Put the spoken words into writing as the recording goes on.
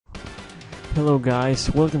Hello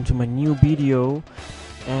guys, welcome to my new video,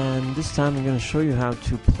 and this time I'm going to show you how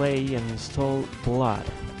to play and install Blood.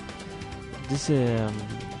 This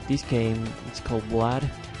game, it's called Blood,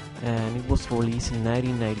 and it was released in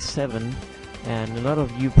 1997, and a lot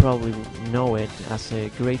of you probably know it as a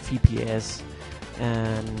great FPS,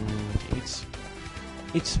 and it's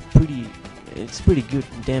pretty good,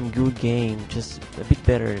 damn good game, just a bit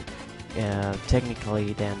better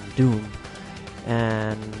technically than Doom,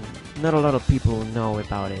 and not a lot of people know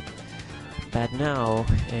about it. But now,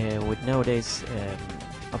 with nowadays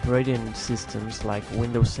operating systems like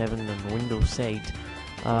Windows 7 and Windows 8,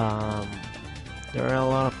 there are a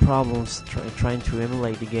lot of problems trying to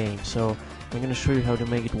emulate the game. So I'm going to show you how to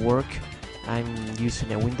make it work. I'm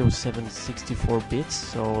using a Windows 7 64 bits,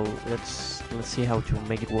 so let's see how to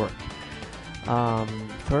make it work.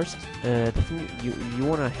 First, the thing you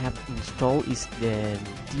want to have installed is the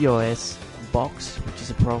DOS box, which is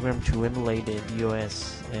a program to emulate the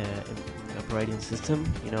DOS operating system.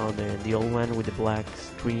 You know, the old one with the black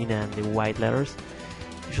screen and the white letters.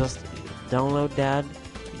 You just download that.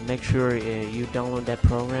 Make sure you download that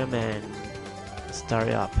program and start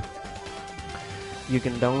it up. You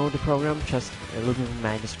can download the program just looking in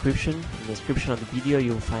my description. In the description of the video,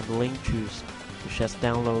 you'll find a link to just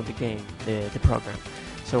download the game, the program.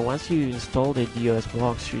 So once you install the DOS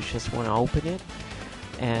box, you just want to open it,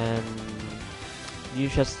 and you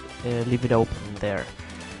just leave it open there.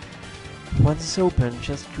 Once it's open,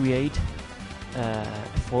 just create a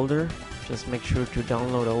folder. Just make sure to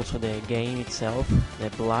download also the game itself, the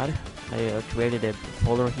Blood. I created a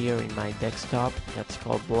folder here in my desktop that's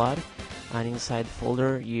called Blood, and inside the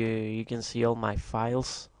folder you can see all my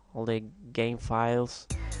files, all the game files,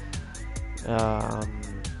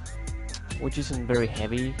 which isn't very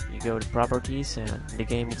heavy. You go to properties, and the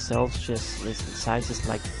game itself just the size is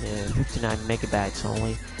like 59 megabytes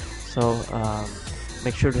only. So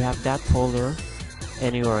make sure to have that folder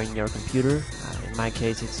anywhere in your computer. In my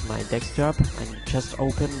case, it's my desktop, and just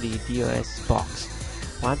open the DOS box.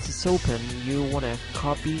 Once it's open, you want to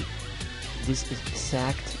copy this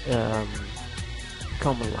exact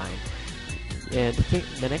command line.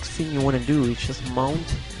 The next thing you want to do is just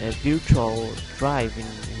mount a virtual drive in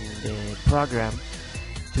the program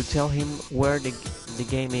to tell him where the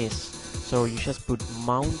game is. So you just put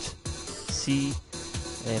mount C,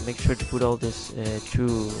 make sure to put all this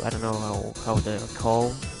I don't know how they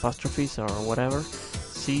call apostrophes or whatever,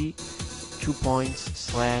 C 2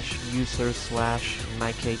 points / user / in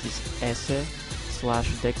my case it's esse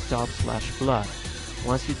 / desktop / blood.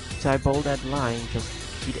 Once you type all that line, just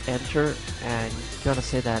hit enter, and you're gonna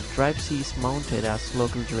say that drive C is mounted as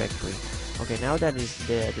local directory. Okay, now that is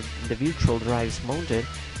the virtual drive is mounted,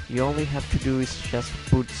 you only have to do is just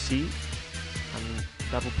put C and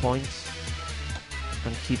double points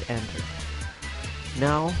and hit enter.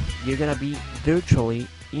 Now you're gonna be virtually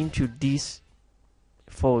into this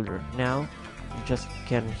folder. Now you just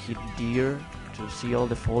can hit dir to see all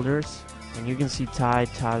the folders, and you can see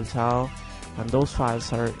tile, and those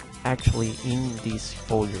files are actually in this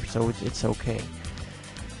folder, so it's okay.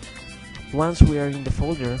 Once we are in the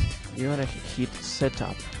folder, you're gonna hit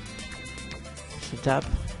setup.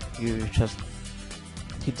 You just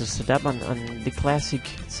hit the setup, on the classic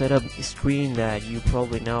setup screen that you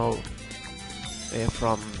probably know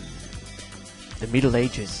from the Middle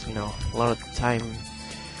Ages. You know, a lot of time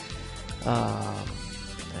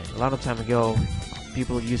ago,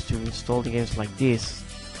 people used to install the games like this.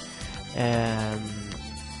 And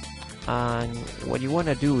what you want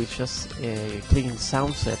to do is just click in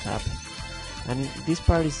sound setup, and this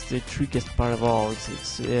part is the trickiest part of all.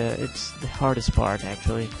 It's the hardest part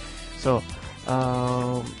actually. So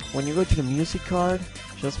when you go to the music card,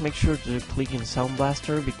 just make sure to click in Sound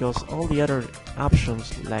Blaster, because all the other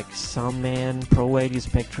options like Soundman, Pro 80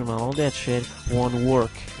 Spectrum, and all that shit won't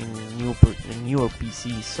work in newer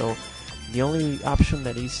PCs. So the only option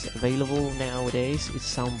that is available nowadays is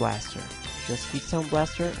Sound Blaster. Just hit Sound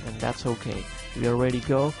Blaster, and that's okay. We already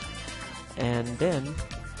go. And then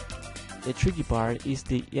the tricky part is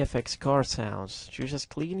the FX card sounds. You just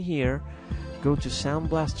click in here, go to Sound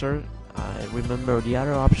Blaster. Remember, the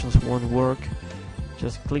other options won't work.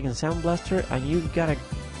 Just click in Sound Blaster, and you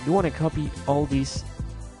want to copy all these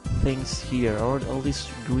things here, or all these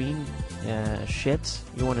green shits.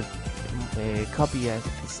 You want to copy it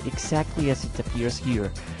exactly as it appears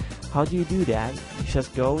here. How do you do that? You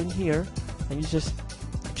just go in here, and you just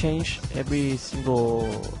change every single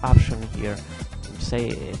option here.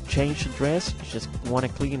 Say change address, you just want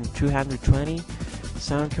to click in 220,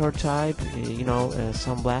 sound card type,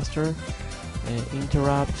 Sound Blaster,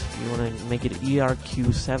 interrupt, you want to make it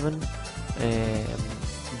ERQ7,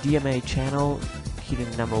 DMA channel hitting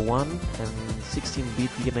number 1 and 16-bit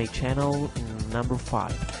DMA channel in number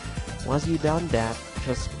 5. Once you've done that,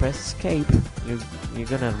 just press escape. You're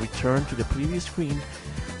gonna return to the previous screen,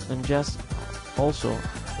 and just also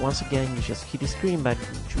once again you just hit the screen, but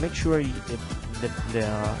to make sure the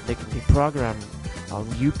program on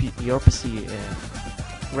your PC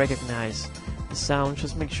recognize the sound,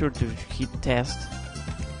 just make sure to hit test.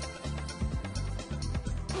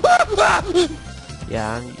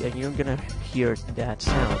 Yeah, and you're gonna hear that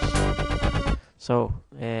sound. So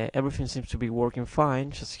everything seems to be working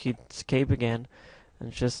fine. Just hit escape again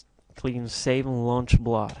and just click on save and launch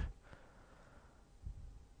Blood.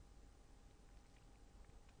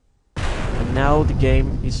 And now the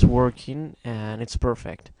game is working and it's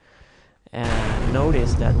perfect. And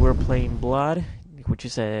notice that we're playing Blood, which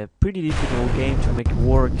is a pretty difficult game to make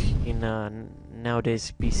work in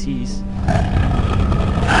nowadays PCs.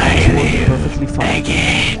 It's working perfectly fine.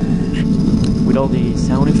 With all the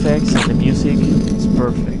sound effects and the music, it's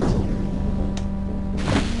perfect.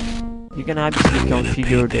 You can obviously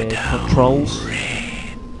configure the controls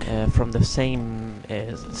from the same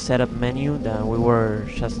setup menu that we were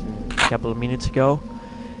just a couple of minutes ago,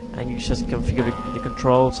 and you just configure the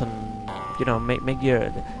controls and make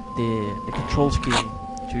the control scheme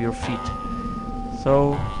to your feet.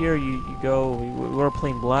 So here you go. We're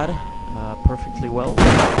playing Blood perfectly well.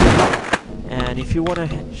 And if you want to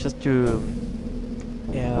just to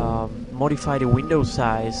modify the window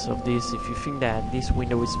size of this, if you think that this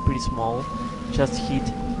window is pretty small, just hit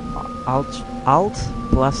Alt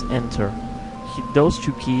plus Enter. Hit those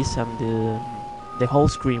two keys and the whole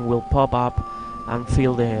screen will pop up and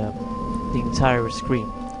fill the entire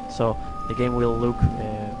screen. So the game will look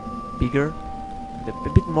bigger, a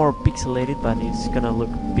bit more pixelated, but it's gonna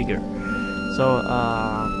look bigger. So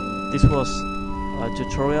this was a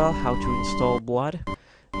tutorial how to install Blood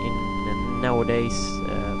in nowadays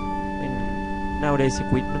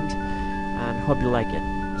equipment, and hope you like it.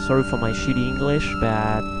 Sorry for my shitty English,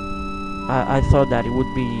 but I thought that it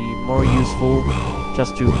would be more useful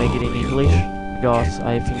just to make it in English, because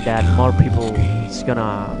I think that more people is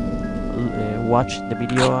gonna watch the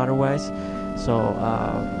video otherwise. So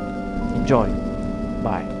enjoy.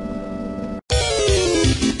 Bye.